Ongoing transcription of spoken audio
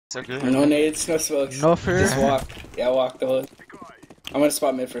It's okay. No nades, no smokes. No fear. Just walk. Yeah, walk the whole. I'm gonna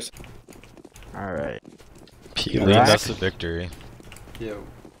spot mid first. Alright. Lead us to victory. Yo.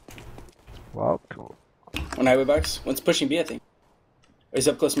 Well, cool. One highway box. One's pushing B, I think. Or he's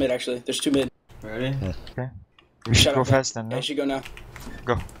up close mid, actually. There's two mid. Ready? Okay. We should Shut go up, fast then, Yeah, no? you should go now.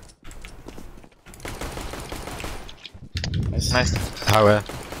 Go. Nice. Nice. Highway.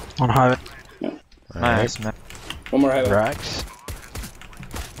 On highway. Nice, man. One more highway. Racks.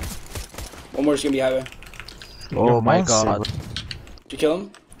 One more is gonna be highway. Oh my Nice. god. Did you kill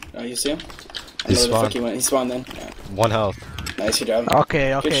him? Oh, you see him? I He know where the fuck spawned. he went. He spawned then. Yeah. 1 health. Nice, good job. Okay,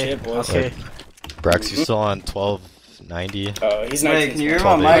 Good okay. shit, boys. Okay. Brax, you still on 1290? Oh, he's not. Wait, can you hear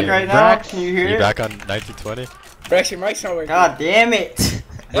my 1280. mic right now? Brax, Can you hear You it? back on 1920? Brax, your mic's not working. God damn it!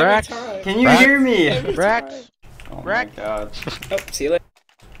 Every Brax. time. Can you Brax. hear me? Every Brax. time. Oh my Brax. god. Oh, see you later.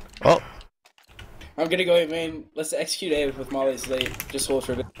 Oh, I'm gonna go main. Let's execute A with Molly's late. Just hold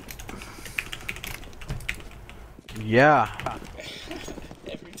for a bit. Yeah.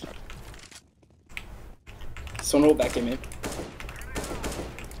 Every time. Someone hold back in mid.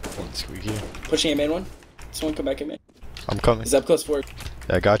 one squeaky. Pushing a main one. Someone come back in mid. I'm coming. He's up close forward.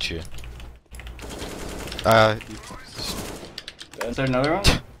 Yeah, I got you. Is there another one?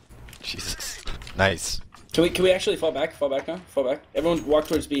 Jesus. Nice. Can we actually fall back? Fall back now? Fall back. Everyone walk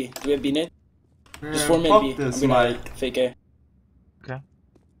towards B. Do we have B net? Just Man, form in fuck B. this I'm gonna mic. fake A.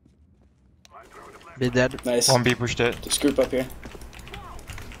 Be dead. Nice. 1B pushed it. Just group up here.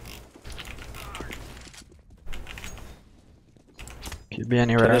 Could be Okay,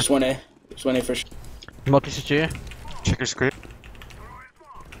 anywhere. there's one A. There's one A for sure. Multi-CG. Checker script.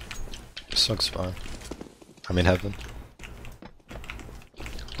 Smoke spawn. I mean heaven.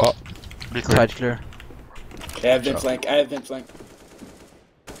 Oh, Be clear. Side clear. Okay, I have vent flank. I have vent flank.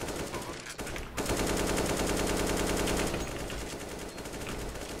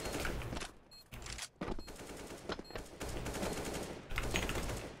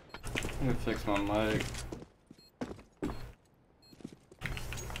 I'm gonna fix my mic.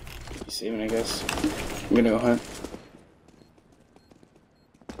 You saving, I guess. I'm gonna go hunt.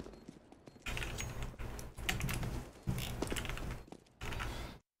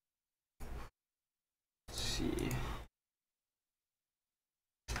 Let's see.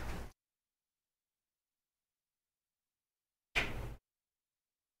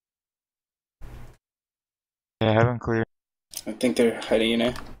 Yeah, heaven clear. I think they're hiding in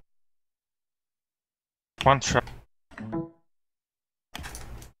A. One trap.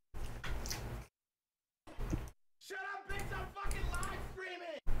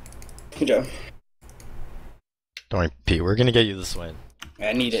 Good job. don't worry, Pete. We're gonna get you this win.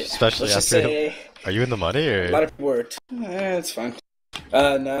 I need it. Especially Let's just after- say Are you in the money a lot or? of work. It's fine. Nah,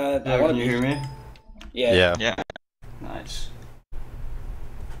 I Yo, wanna can you be. hear me? Yeah. Yeah. Nice.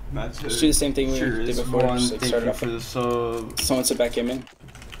 That's Let's do the same thing we Sure did is before. one. Just like Thank start it you off. for the sub. Someone sit back in man.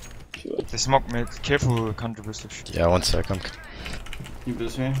 They smoke mid. Careful, counter boosters. Yeah, 1 second. You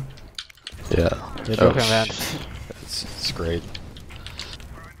boost me? Yeah. They Oh, broke in vents. it's great.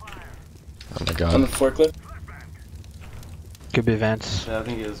 Oh my On the god. forklift. Could be vents. Yeah, I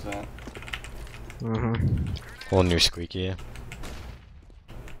think it is vent. One near squeaky.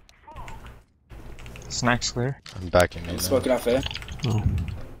 Snacks clear. I'm backing in I'm now. smoking off A. Oh.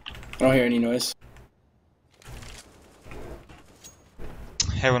 I don't hear any noise.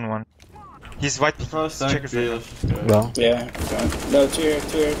 Heaven one. He's white. Probably stack Checkers B, right let's just go. Well. Yeah, I'm gone. No, two here,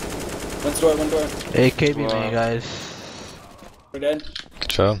 two here. One door, one door. AKB Wow. me, guys. We're dead. Good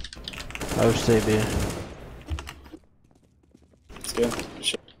job. I would say B. Let's go. Good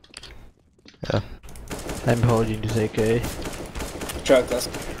shit. Yeah. I'm holding this AK. Try class.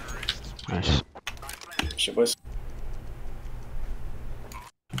 Nice. Shit, boys.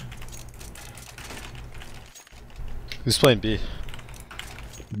 Who's playing B?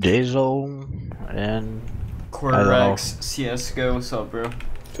 J-Zone and Quarterx, CSGO, what's up, bro? Can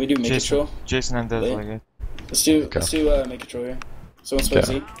we do make Jason. control? Jason and Dev Late. like it. Let's do Okay. make control here. Someone smoke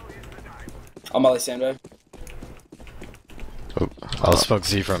Okay. Z. I'll molly sandbag. Oh, I'll smoke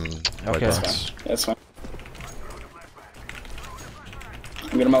Z from white Okay. box. Yeah, that's fine.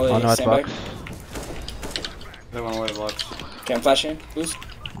 I'm gonna molly on white sandbag. box. They went away blocks. Okay, I'm flashing. Boost.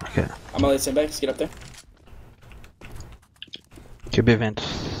 Okay. I'm molly sandbag. Let's get up there. Could be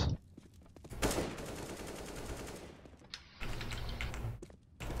vents.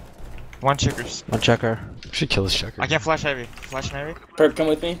 One checkers. One checker. Should kill this checker. I can flash heavy. Flash heavy. Perp, come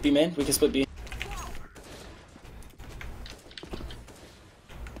with me. B main. We can split B.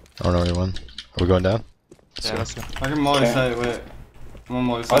 I don't know anyone. Are we going down? Yeah, let's go. I can molly Okay. side, wait. I'm on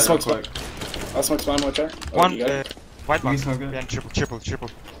molly I'll side real smoke quick. I'll smoke spawn. Watch out. Oh, One, you got it? White box. smoke it. Yeah, triple.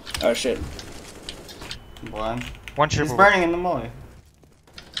 Oh shit. Blind. One He's triple. burning in the molly.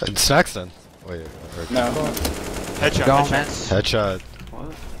 Snacks then. Wait. No. Headshot. Go, Headshot. man. Headshot.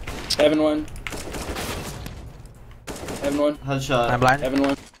 What? Heaven one. Heaven one. Headshot. I'm blind. Heaven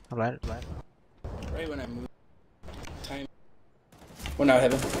one. I'm blind. Blind. Right when I move. Time. One out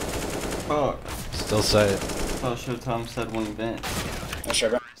heaven. Fuck. Still say it. Oh shit, Tom said one vent. Not sure,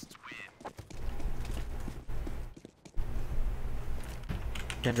 bro.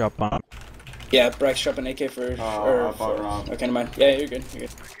 Can drop bomb. Yeah, Brax drop an AK for. Oh, I bought wrong. Okay, never mind. Yeah, you're good. You're good.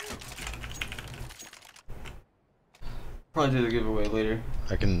 Probably do the giveaway later.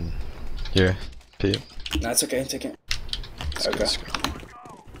 I can. Here. Pete. No, it's okay. Take it. Let's Okay. go, let's go.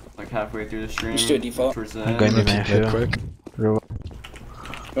 Like halfway through the stream. Just do a default. towards the I'm end. going to Keep man. mid quick. You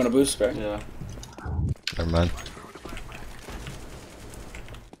want to boost, Brax? Yeah. Never mind.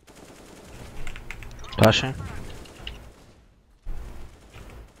 Flashing.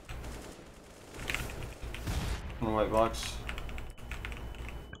 On the white box.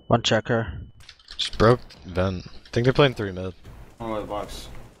 One checker. Just broke vent. I think they're playing 3 mid. On the white box.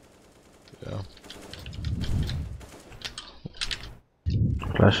 Yeah.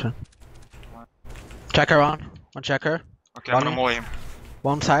 Flashing. Checker on. One checker. Okay, I'm gonna Running. molly him.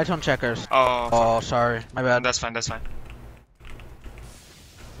 One side on checkers. Oh, fuck. Oh, sorry. My bad. That's fine.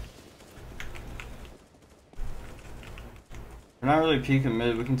 We're not really peeking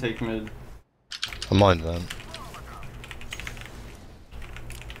mid, we can take mid. I'm on vent.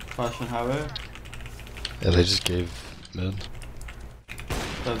 Flashing highway. Yeah, they just gave mid.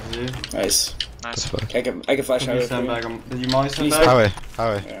 That's Z. Nice. That's Nice. fuck. I can flash Did out you of send you. back? Did you molly send He's back?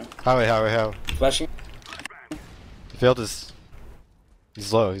 Highway. Yeah. Highway. Flashing. He failed his.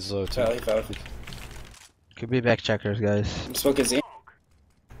 He's low too. He fell. Could be back checkers, guys. I'm smoking Z.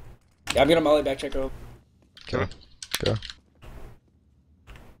 Yeah, I'm gonna molly back check over. Okay. Go.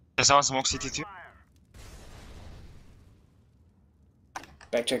 There's someone smoke CT too.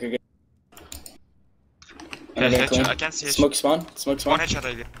 Back checker good. Yeah, I'm gonna headshot. clean. I can't see it. Smoke spawn. Smoke One spawn. headshot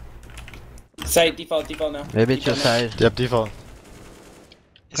I get. Side default now. Maybe Default just now. side. Yep, default.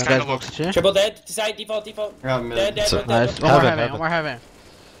 He's Can kinda guys low. box it? Triple dead. Side default. I got mid. Dead. So- Nice. Dead. One more Heaven, heaven. heaven. One more heaven.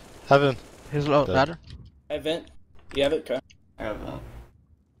 Heaven. He's low. Dead. Ladder. I vent. You have it? Okay. I got vent.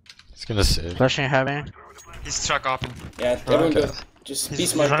 He's gonna save. Flashing heaven. He's truck up. Yeah, everyone Okay. go. Just be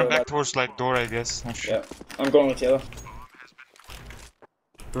He's smart running though. back towards like door, I guess. Not sure. Yeah, I'm going with yellow.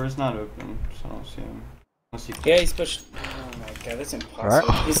 Door's not open, so I don't see him. Unless he Yeah, he's pushed. Oh my god, that's impossible.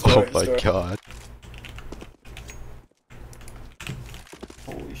 Alright. He's door. Oh He's my door. god.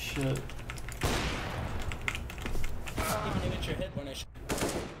 Holy shit. Even hit your head when I sh-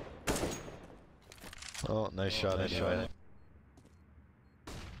 Oh, nice shot. Nice Anyway.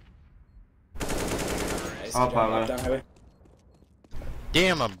 Nice, Up good job, highway. down highway.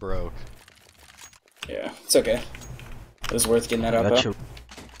 Damn, I'm broke. Yeah, it's okay. It was worth getting that out. Got Though. you.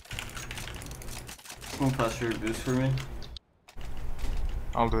 Someone flash your boost for me.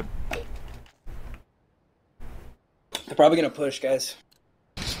 I'll do it. They're probably gonna push, guys.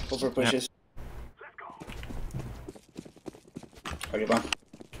 Over pushes. Okay, bomb.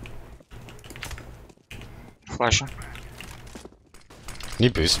 Flashing. Can you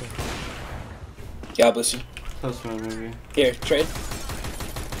boost me? Yeah, I'll boost you. Close mid maybe. Here, trade.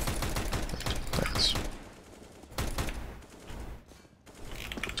 Thanks.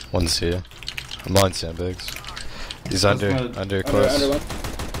 One's here. I'm on sandbags. He's under good. close. Under one.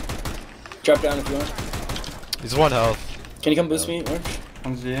 Drop down if you want. He's 1 health. Can you come boost me, Orange?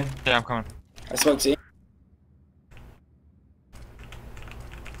 On Z. Yeah, I'm coming. I smoke Z.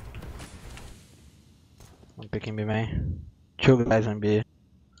 I'm picking B main. 2 guys on B. I'm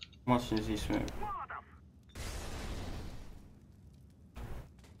watching Z smoke.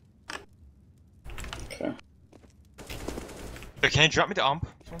 Okay. Hey, can you drop me the ump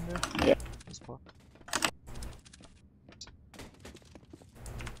from there? Yeah. This block.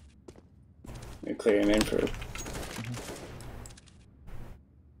 Let me clear your main for.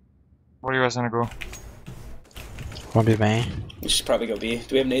 Where are you guys gonna go? One B main. We should probably go B. Do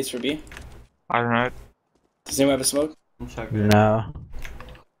we have nades for B? I don't know. Does anyone have a smoke? I'm checking. No.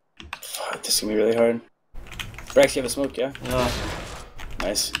 Fuck, this is gonna be really hard. Brax, you have a smoke, yeah? Yeah.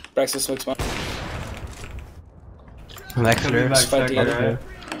 Nice. Brax has smoke spawn. Next Could be clear. back Fight check, together.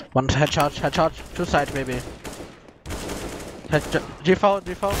 right? One headshot. 2 sides maybe. Default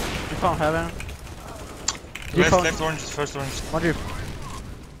heaven. Default. Left orange, first orange. One G. You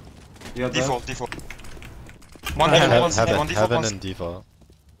got that? Default. One Heaven, default, one default, Heaven one and default.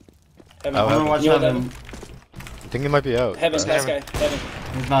 Heaven. Oh, I'm gonna watch You know heaven. I think he might be out. Heaven, but- last guy. Heaven.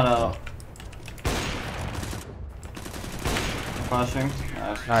 He's not out. Flashing.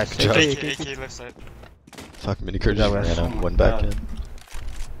 Nice. Good job. AK left side. Fuck, mini curve Good just job, guys. ran Oh up, my one back God. in.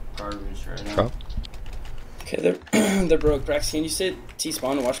 Garbage right now. Drop. Okay, they're broke. Brax, can you sit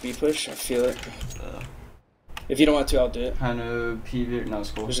T-spawn and watch me push? I feel it. If you don't want to, I'll do it. Kind of PV. No,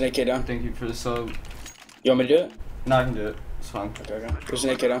 it's cool. There's an AK down. Thank you for the sub. You want me to do it? No, I can do it. It's fine. Okay. There's an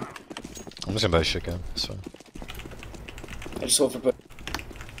AK down. I'm just gonna buy a shit gun. It's fine. I just hold for push.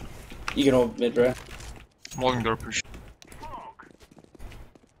 You can hold mid, bro. I'm holding door push.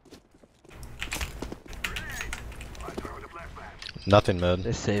 Nothing mid.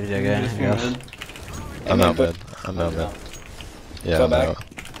 They saved you Just again. be Yes. mid. I'm man, out put- mid. I'm out mid. Yeah, Fall I'm back.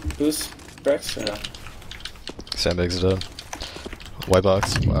 out. Boost. Brax? Yeah. Sandbags are dead. White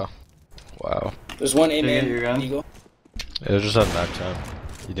box. Wow. Wow. There's one Did you get your A-man gun? Deagle. It just had back time.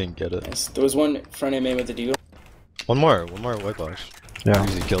 You didn't get it. Nice. There was one front A-man with the Deagle. One more white box. Yeah.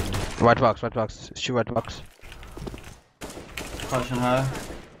 Easy killed me. White box. Shoot white box. Flashing high.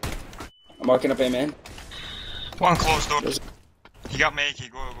 I'm marking up A-man. One closed door. There's- He got me AK.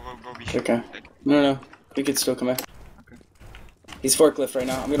 Go B. Okay. No. We could still come back. He's forklift right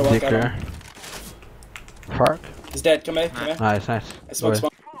now. I'm gonna walk out on Dicker. him. Park. He's dead. Come back. Nice. I smoke Wait. spawn.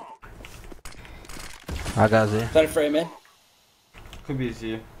 I got Z. Planted for A-man. Could be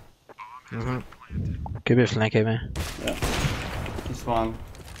Z. Could be a flank, man. He spawned.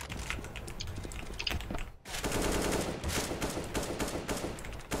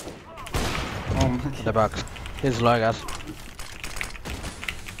 Oh my God. The box. He's low, guys.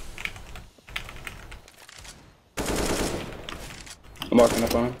 I'm walking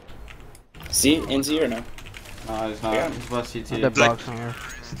up on him. See? NZ or no? No, he's not. Yeah. He's left CT. The box on here.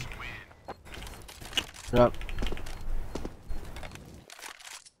 Yep.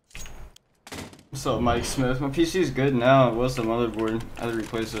 What's up, Mike Smith? My PC's good now. It was the motherboard. I had to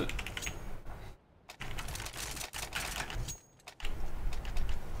replace it.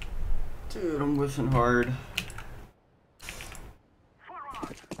 Dude, I'm whiffing hard.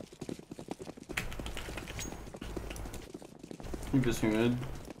 You just me mid.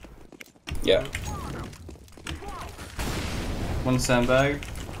 Yeah. One sandbag.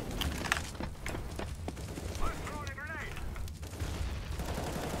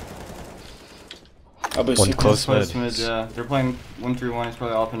 I'll boost One you. close Close mid. mid, yeah. They're playing 1-3-1. He's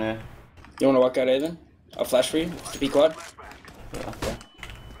probably off in A. You wanna walk out A then? I'll flash for you. The B quad. Yeah.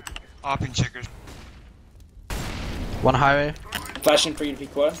 Opping checkers. One highway. Flashing for you to B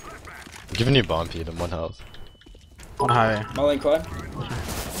quad. I'm giving you bomb feed and 1 health. One highway. My lane quad.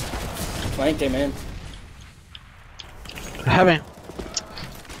 Flanked A-man. Heavy.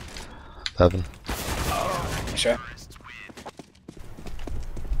 11. Sure.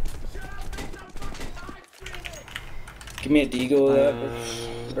 Give me a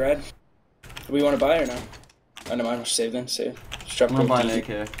deagle, Brad. Do we want to buy or no? Oh, no, mind. We'll save then. Save. Just drop I'm gonna buy an a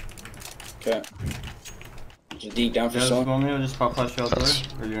AK. Okay. Just dig down for You guys someone. want me to just pop flash you out That's-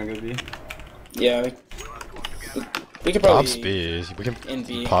 there? Or you wanna go B? Yeah. We could probably Pop's B. We can in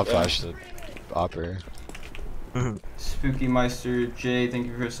B. pop yeah. flash the opera. Spooky Meister J, thank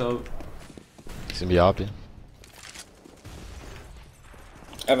you for your sub. It's gonna be oppy.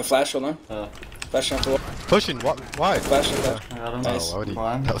 I have a flash. Hold on. Flash on the wall. Pushing. Why? Flash on the wall. I got him. Nice. Oh, why would he?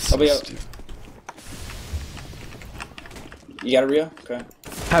 Blind. That was so I'll be out. stupid. You got a Rio? Okay.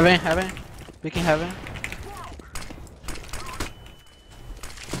 Heavy. Picking heavy.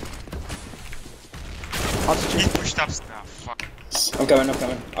 He pushed up. Ah, fuck. I'm coming.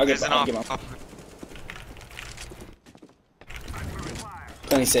 I'll get There's an I'll up. get him. Up.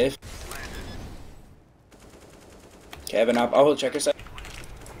 Plenty safe. Okay, I have an op. I'll hold checker side.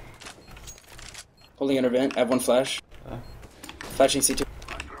 Holding under vent. I have one flash. Flashing C2.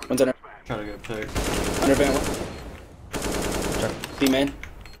 One's under Try to get picked. vent one. B main.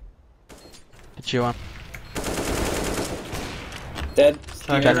 Hit you one. Dead.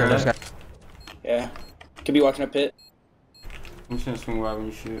 Checker, this guy. Yeah. Could be walking up pit. I'm just gonna swing wide when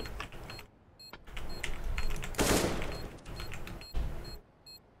you shoot.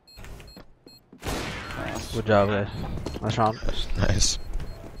 Nice. Good job, guys. Nice round. Nice.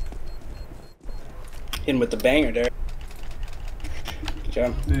 In with the banger there. Good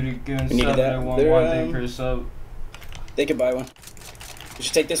job. Booty goon We needed that. 7-1-1, They're, thank you for your sub. They could buy one. We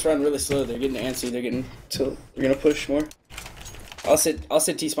should take this round really slow. They're getting antsy. They're getting to. We're gonna push more. I'll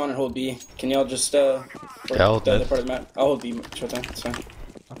sit T spawn and hold B. Can y'all just work hold the other mid. part of the map? I'll hold B showtime. It's fine.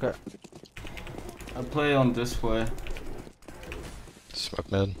 Okay. I play on display.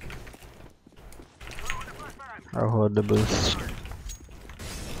 Smoke mid. I'll hold the boost.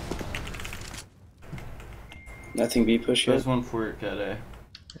 Nothing B push yet. There's one for it, cat A.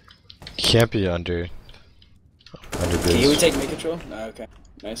 Can't be under. Under Can we base. take mid control? Nah, okay.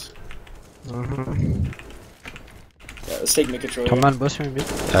 Nice. Mm-hmm. Yeah, let's take mid control. Come on, boost me, mid.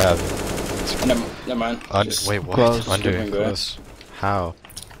 Never mind. Just Wait, what? close. Under, Keep going. close. How?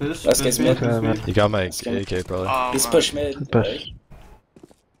 Push, Let's push get mid. push Okay, You got my Let's go. AK, brother. He's push mid. Push. Right?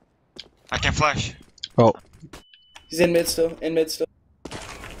 I can flash. Oh, He's in mid still. In mid still.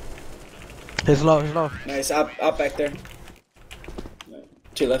 he's low, he's low. Nice. Up back there.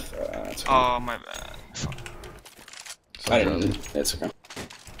 To your left. That's fine. Oh my bad. Fuck. I didn't. That's okay.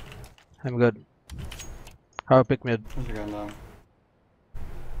 I'm good. I'll pick mid. Push your gun down.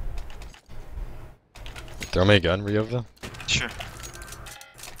 Throw me a gun, Ryova. Sure.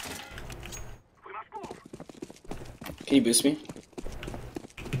 Can you boost me?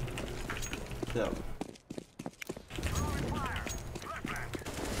 Yeah.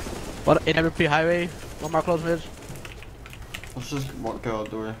 What? In every P highway. One more close mid. Let's just go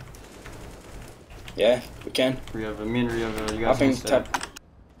out door. Yeah, we can. Ryova, me and Ryova, you guys Hopping can stay. top.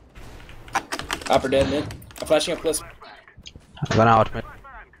 Upper dead mid. I'm flashing up close. I'm going out mid.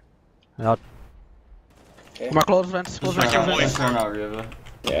 Out. Okay. One more close vents. Close Just vents. run Close out, vents. just run out, Ryova.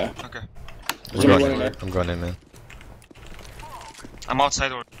 Yeah. Okay. I'm Give me going one in, there. I'm going in, man. I'm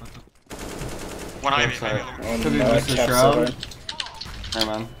outside or one ivy, Outside. maybe. Oh, Could be no, I just a capped so shroud. hard. Hey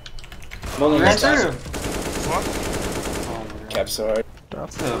man. I'm holding Ran this fast. through! What? Oh my god. Capped so hard.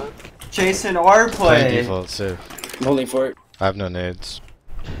 So, Jason R Playing play! default, safe. I'm holding for it. I have no nades.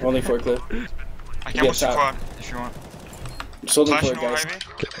 I'm holding for it, Cliff. I can Yeah, push the top. quad if you want. I'm just holding for Flash it, no guys.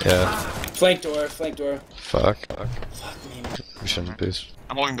 ivy. Yeah. Flank door, flank door. Fuck. Fuck me, man. We shouldn't boost.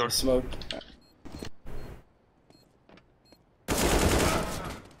 I'm holding doors. Smoke.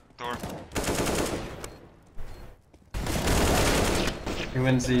 Door. He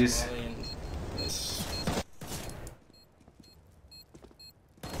wins these.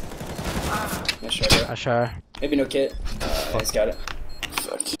 Nice try, bro. I sure. Maybe no kit. He's got it.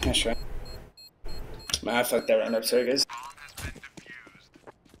 Fuck. Nice try. Man, I fucked that round up, sorry guys.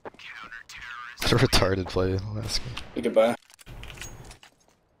 It's a retarded play last game. Goodbye.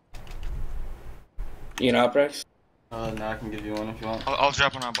 You gonna Rex? No, I can give you one if you want. I'll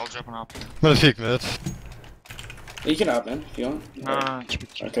drop one up. I'll drop one up. I'm gonna peek mid. You can hop in if you want. No, keep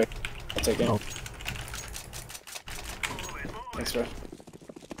it. Okay. I'll take it. Oh. Thanks, bro.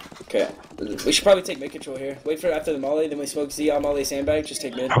 Okay. We should probably take mid control here. Wait for after the molly, then we smoke Z, I'll molly sandbag, just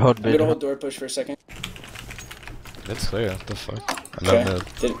take mid. I'll hold I'm mid. gonna hold door push for a second. Mid's clear, what the fuck? I'm Okay.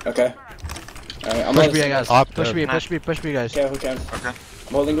 not mid. Okay. Alright, I'm Push molly me, guys. Up Push there. me, push me, push me, guys. Okay, who can? Okay.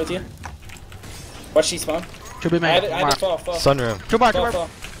 I'm holding with you. Watch she spawn. Should be I main. have it, One more. fall. Sunroom. Two more, two Fall, more. fall.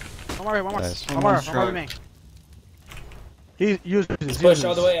 One more, Nice. one more, One more main. He uses this. Push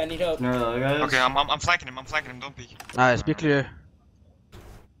all the way, I need help. No, no, guys. Okay, I'm flanking him. Don't peek. Nice, be clear.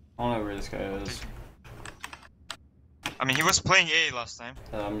 I don't know where this guy is. I mean, he was playing A last time.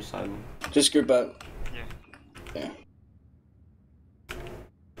 I'm just hiding. Just group up.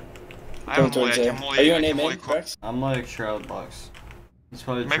 I Going have a molly. towards I A. can molly. Are you I on A can molly main, quad. Rex? I'm like shroud box. It's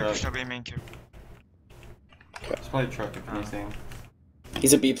probably Maybe truck. push up A main queue. It's probably truck if anything.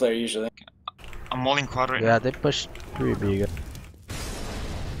 He's a B player usually. I'm molling quad right Yeah, they pushed 3B.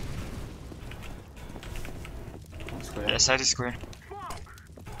 That's clear. now. Yeah, side is clear.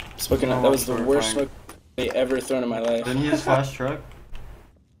 Smoking No, that was the sorry, worst fine. smoke I ever thrown in my life. Didn't he just flash truck?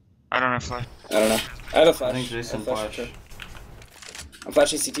 I don't have flash. I don't know. I have a flash. I think Jason I have a flashed. for sure. I'm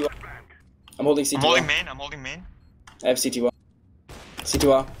flashing CT1. I'm holding CT1. I'm holding main. I have CT1.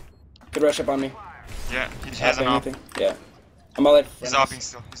 CT1. Could rush up on me. Yeah, he has Tapping an op. anything. Yeah. I'm all at He's friendlies. opping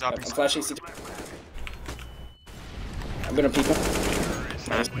still. He's Yep, opping I'm still. flashing CT. I'm gonna peek him.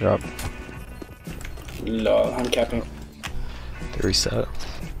 Nice. Drop. Lol, I'm capping. They reset.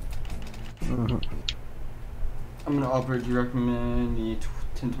 Mm-hmm. I'm gonna operate you recommend the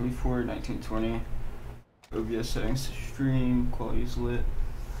 1024, 1920. OBS settings to stream, quality is lit.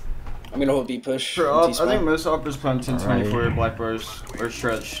 I'm gonna hold B push. For and op, I T-spawn. think most operas play on 1024 black bars or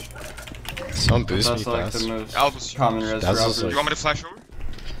stretch. Someone boost me That's like fast. the most I'll boost you. common res for That's operas. also You want me to flash over?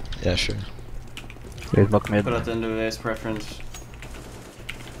 Yeah, sure. Please block mid. But at the end of the day, it's preference.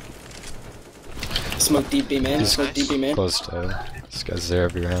 Smoke deep B man. He's Smoke deep B man. close to This guy's there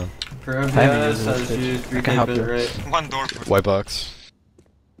every round. For haven't OBS, used I this just bitch. use I can help 3K you. bit rate. One door push. White box.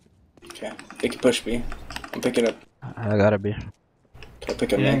 Okay. They can push B. I'm picking up. I gotta be. I'll pick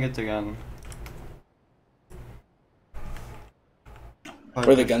He up didn't man. get the gun.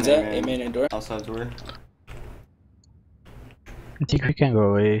 Where the guns at? A main and door. Outside door. I think we can go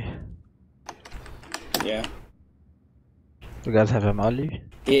away. Yeah. You guys have a molly?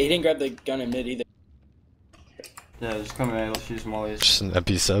 He didn't grab the gun in mid either. Yeah, just come in, let's use mollies. Just an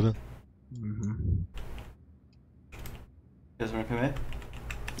MP7. Mm-hmm. guys wanna come in?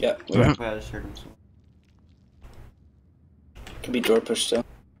 Yeah. Mhm. Wait, I just heard him. So. Could be door push still.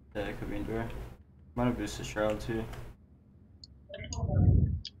 Yeah, it could be indoor. Might have boosted Shroud too.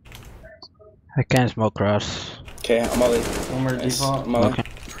 I can't smoke cross. Okay, I'm all in. One more Nice. default. I'm all in. Okay.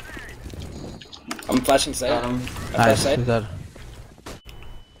 I'm flashing side. Got him. I flash Nice. side. He's dead.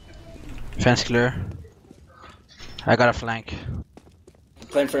 Fence clear. I got a flank.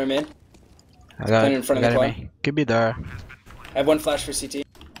 Playing for him in. I got Playing in front of the me. Could be there. I have one flash for CT.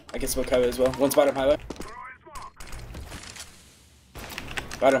 I can smoke highway as well. One's bottom highway.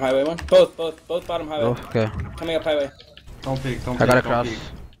 Bottom highway one. Both bottom highway. Oh, okay. Coming up highway. Don't peek, don't peek. I got a don't cross. peek.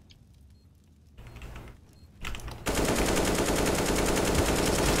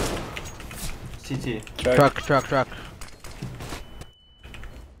 CT. Truck.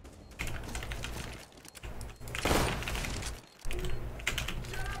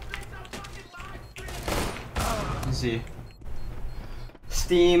 Easy.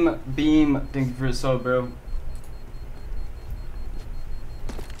 Steam Beam. Thank you for the sub, bro.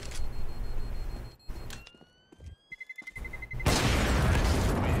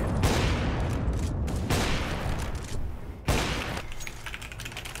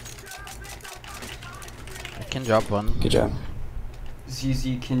 I can drop one. Good job. ZZ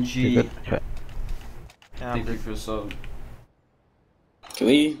You Kinji. good? Okay. Yeah, Thank you for the sub. Can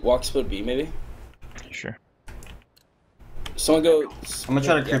we walk split B maybe? sure. Someone go. I'm gonna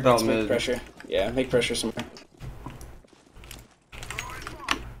try to creep out let's make mid. pressure. Yeah, make pressure somewhere.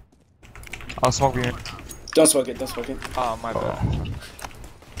 I'll smoke behind. Don't smoke it. Oh, my bad.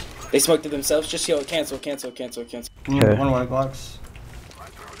 They smoked it themselves. Just yell cancel. Okay. One white box.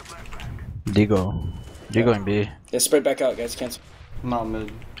 Digo in B. Yeah, spread back out, guys. Cancel. I'm out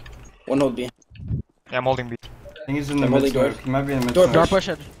mid. One hold B. Yeah, I'm holding B. I think he's in the I'm mid holding door. smoke. He might be in the mid Door smoke. Door push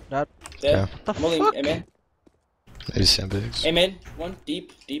it. That. Dead. The I'm holding. fuck? Amen. Maybe sandbags. Amen. One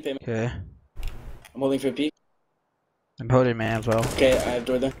deep. Amen. Okay. I'm holding for peak. I'm holding man as well. Okay, I have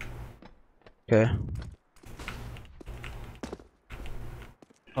door there. Okay.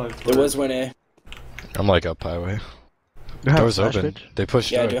 Probably There was one A. I'm like up highway. You have Door's flash open. switch? They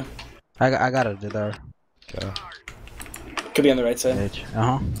pushed Yeah, I door. do. I got it there. Okay. Could be on the right side. Edge.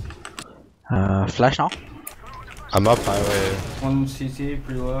 Flash now. I'm up highway. one CT,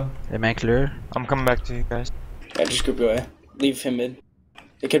 pretty low. They make clear. I'm coming back to you guys. Yeah, just group away. Leave him mid.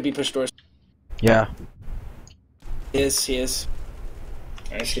 It could be push doors. Yeah. He is.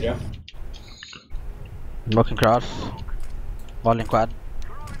 Nice, good job. Smoking cross. Walling quad.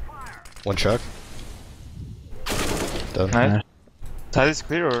 One truck. Done. Nice. Side is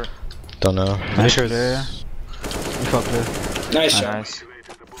clear or? Don't know. Pretty Nice sure clear. it's... Default clear. Nice shot. Nice.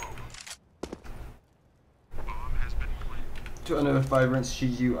 To another Vibrance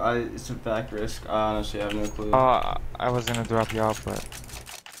GUI, it's a back risk. I honestly have no clue. I was gonna drop you off, but.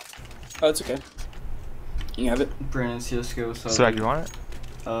 Oh, it's okay. You can have it. Brandon CSGO, what's up? Swag, you want it?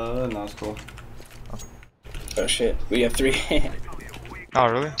 No, it's cool. Oh shit, we have 3. Oh,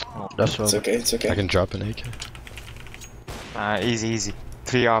 really? Oh. That's what. It's okay. I can drop an AK. Easy.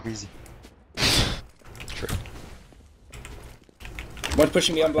 3 up, easy. True. One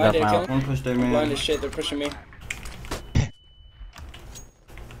pushing me, I'm blind, Got kill mount. him. One push day, I'm blind man. as shit, they're pushing me.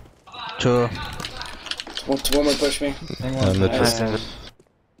 Two. One more push me. Hang I'm on. the Nice. pistol.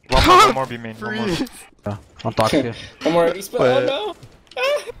 One more B main. One more. Don't talk to you. One more already split. Wait. Oh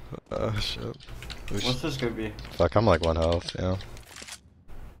no! Oh shit. What's this gonna be? Fuck, I'm like 1 health, yeah.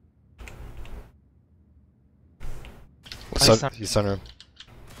 What's Nice. up? He's center.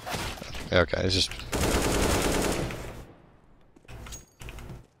 Yeah, okay, it's just...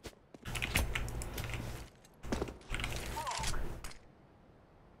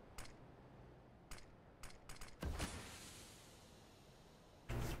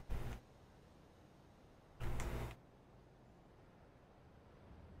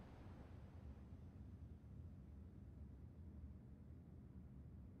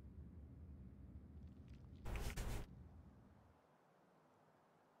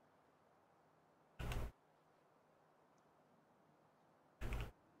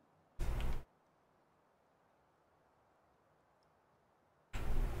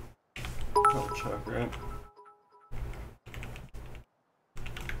 Oh, Chuck, right?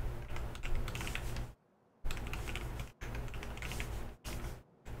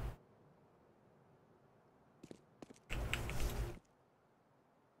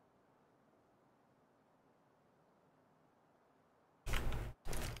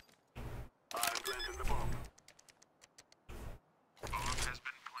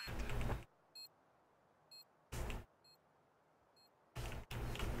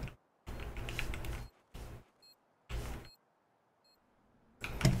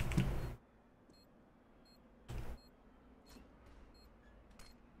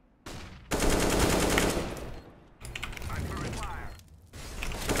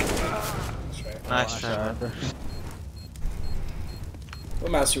 Nice try, bro.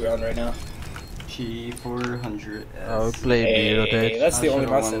 What mouse are we on right now? G400. I'll play B, Hey, rotate. that's the I only should've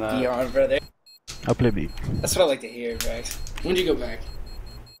mouse won that that. be on, brother. I'll play B. That's what I like to hear, Max. When'd you go back?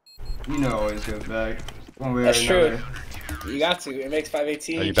 You know, always go back. One way That's or true. another. You got to. It makes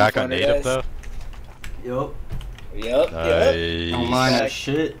 518. Are you back on native though? Yup. Yep. Don't mind that Back.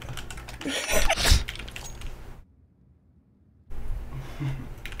 shit.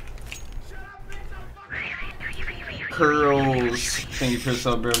 Curls. Thank you for the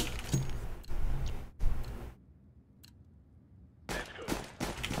sub, bro.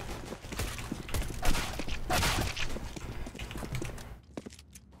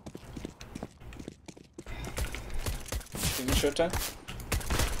 Give me short time.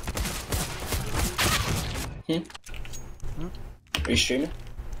 Are you streaming?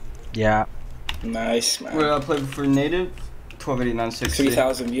 Yeah. Nice, man. What did I play for native? 1289.60.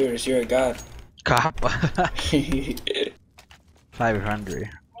 3,000 viewers. You're a god. Cap. He's 500.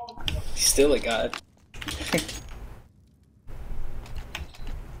 still a god.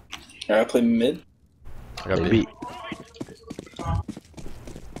 Alright, I'll play mid. I got Play B. B. I'm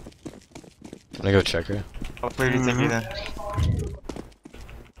gonna go check her. I'll play with me then.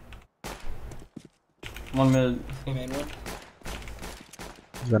 One mid. Hey, man, one.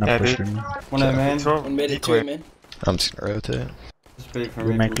 Gonna Yeah, push B. him. One at main. Throw One mid and two decoy. at mid. I'm just gonna rotate. Just wait for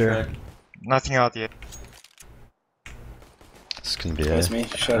We me make from clear. track. Nothing out yet. It's gonna be That A. was me.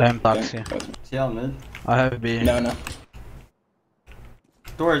 Shut I'm up. taxi. That was me. See out mid. I have B. No, no.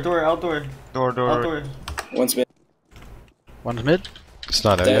 Door, outdoor. Door. Outdoor. One's mid. One's mid. It's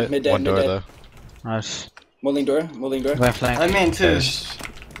not out Dead, yet. mid dead, One mid door dead. though. Nice. Molding door. Going flank. I main too. Nice.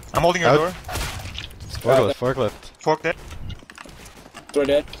 I'm holding your Out. door. Forklift. Fork there. Door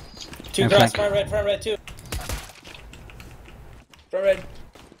dead. Two And cross. flank. Front red, two. Front red.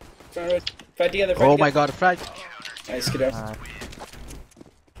 Fight together. Oh my god, frag. Nice, get up.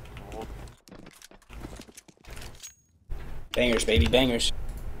 Bangers, baby, bangers.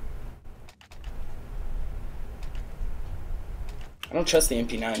 I don't trust the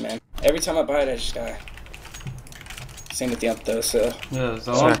MP9, man. Every time I buy it, I just die. Same with the ump though, so Yeah, is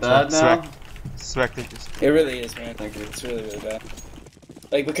that one bad now? Swag takers. it really is, man. Thank you. It's really, really bad.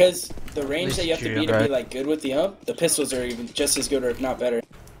 Like, because the range that you have to be Right. like good with the ump, the pistols are even just as good or if not better.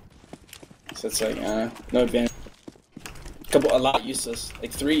 So it's like, no advantage. A lot useless.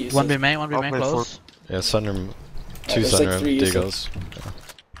 Like 3 useless. One B main, one B I'll main play close. Yeah, sunroom. Yeah, Two there's like sunroom. 3 useless. Deagles.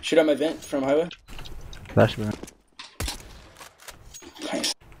 Shoot out my vent from highway. Flash B.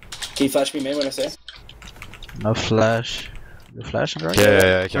 Nice. Can you flash me, man, when I say? No flash. You flashing right? Yeah, I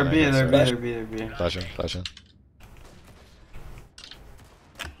They're can't. B, they're B, Flash. they're B. Flashing.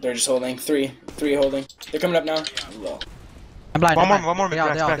 They're just holding. 3 holding. They're coming up now. Low. I'm blind. One I'm more blind. mid They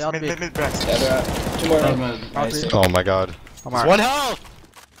out, brax, they out, brax. they out, Mid B. brax. Yeah, they're out. 2 more. Out Right. mid. Nice. Out Oh my god. I'm out. One health!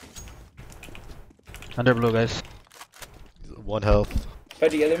 Under blue, guys. 1 health.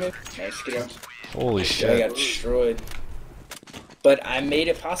 Fight together, man. Nice, get out. Holy Yeah, I shit. got destroyed. But I made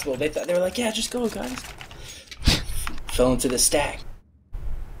it possible. They were like, yeah, just go, guys. Fell into the stack.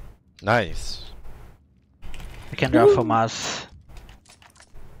 Nice. I can drop from us.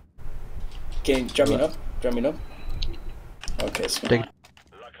 Okay, drop me up. Drop me up. Okay, so. Take-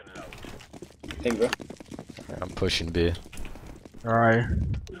 Thank you, bro. I'm pushing B. Alright.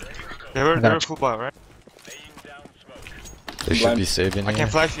 They were got it. full bar, right? They should Blind. be saving I here. can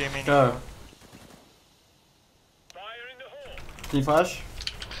flash you, I mean. Go. Can you flash?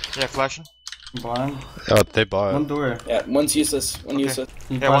 Yeah, flashing. Blind. Oh, they One bought. door. Yeah, one's useless. One Okay. useless.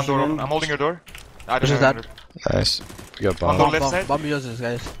 Can you Yeah, one flash door. again? I'm holding your door. I Which don't is know. that? Nice. We got One bomb. door. Left side? Bomb users,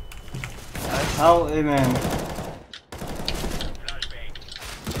 guys. How, hey man.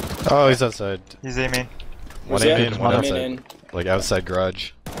 Oh, he's outside. He's A main. One Who's that? A main, one I'm outside. in. Like outside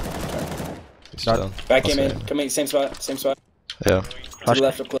garage. He's Dark. down. Back I'll in, say man. it. Come in, same spot. Yeah. To Flash. the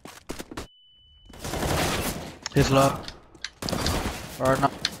left of cliff. He's low. Or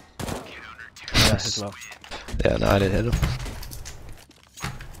not. Yeah, he's low. Yeah, no, I didn't hit him.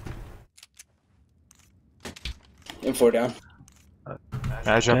 In 4 down. Yeah,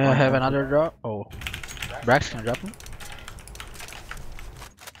 I Can dropped I one. have another drop? Oh. Brax, can you drop him?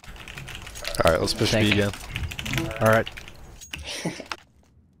 Alright, let's push Thank B you. again. Alright.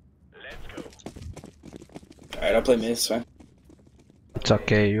 Alright, I'll play mid, it's fine. It's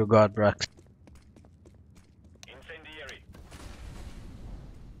okay, you got Brax.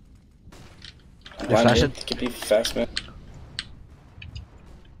 Blind flash mid. it? Can be fast, man.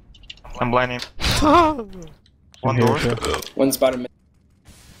 I'm blinding. One Here, door. too. One's bottom mid.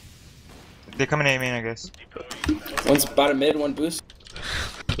 They come in A main, I guess. One's bottom mid, one boost.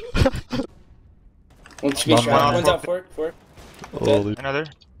 One should be One shot. more. One's out fork. Holy. Another.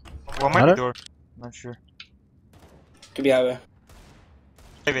 One might Another? be door. Not sure. Could be highway.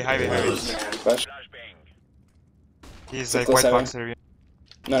 Highway. Flash. He's So like close white highway. box area.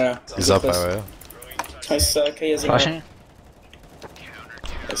 No. He's up highway. Nice, okay, he has a Flashing.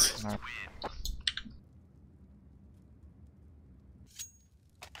 Nice. No.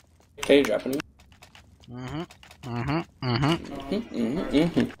 Okay, dropping him.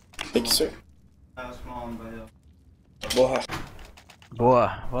 Thank you, sir. Small one, but yeah. Boa.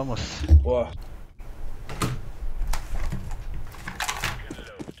 Boa, vamos. Boa.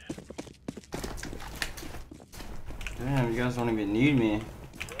 Damn, you guys don't even need me.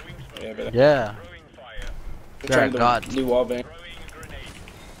 Yeah, better. Yeah. We're You're a trying to god. do wall bang.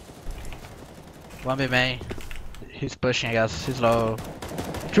 1B main. He's pushing, I guess. He's low.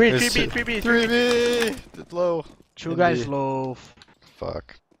 3B. 3B! It's low. Two guys low.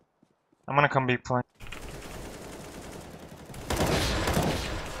 Fuck. I'm gonna come be playing.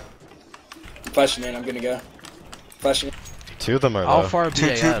 Flashing in, I'm gonna go. Flashing in. Two of them are All low. 4B,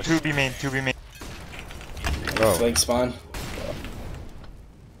 I guess. 2B main. Oh. Flank spawn.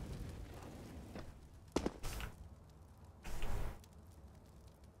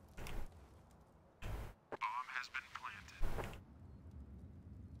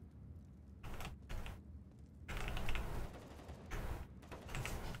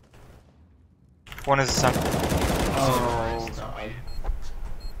 One is a sun. Oh, God.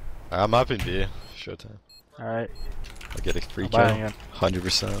 I'm up in B. Showtime. Alright. I'll get a free kill. Buying it.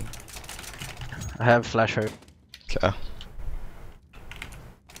 100%. I have flasher. Okay.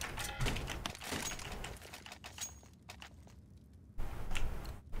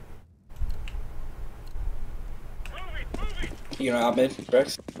 You gonna out mid,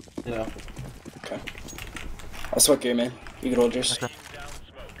 Brex? Yeah. Okay. I'll smoke your man. You can hold yours. Okay.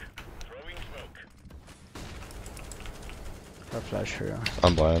 I have flasher.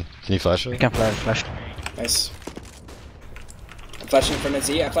 I'm blind. Can you flash You it? can flash. Nice. I'm flashing in front of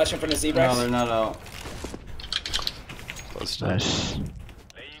Z. I'm flashing in front of Z, No, Brex. they're not out. Close to. Nice.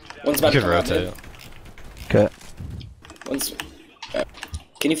 One's You about to can come out rotate. mid. Okay. One's...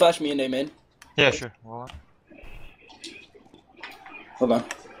 Can you flash me in, mid? Yeah, sure. Well, Hold on.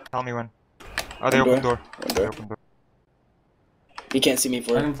 tell me when. Oh, they One open door. One They door. open door. He can't see me I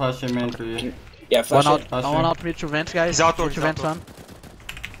for it. can flash him in for you. Yeah, flash One it. out. Flasher. One out mid to vents, guys. He's outdoor, Mid to he's vents, outdoor.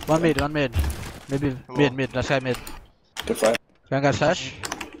 one. One mid. Maybe Hello. mid. Last guy mid. Good flash. Young guys flash.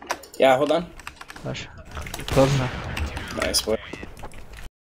 Yeah, hold on. Flash. Close now. Nice, boy.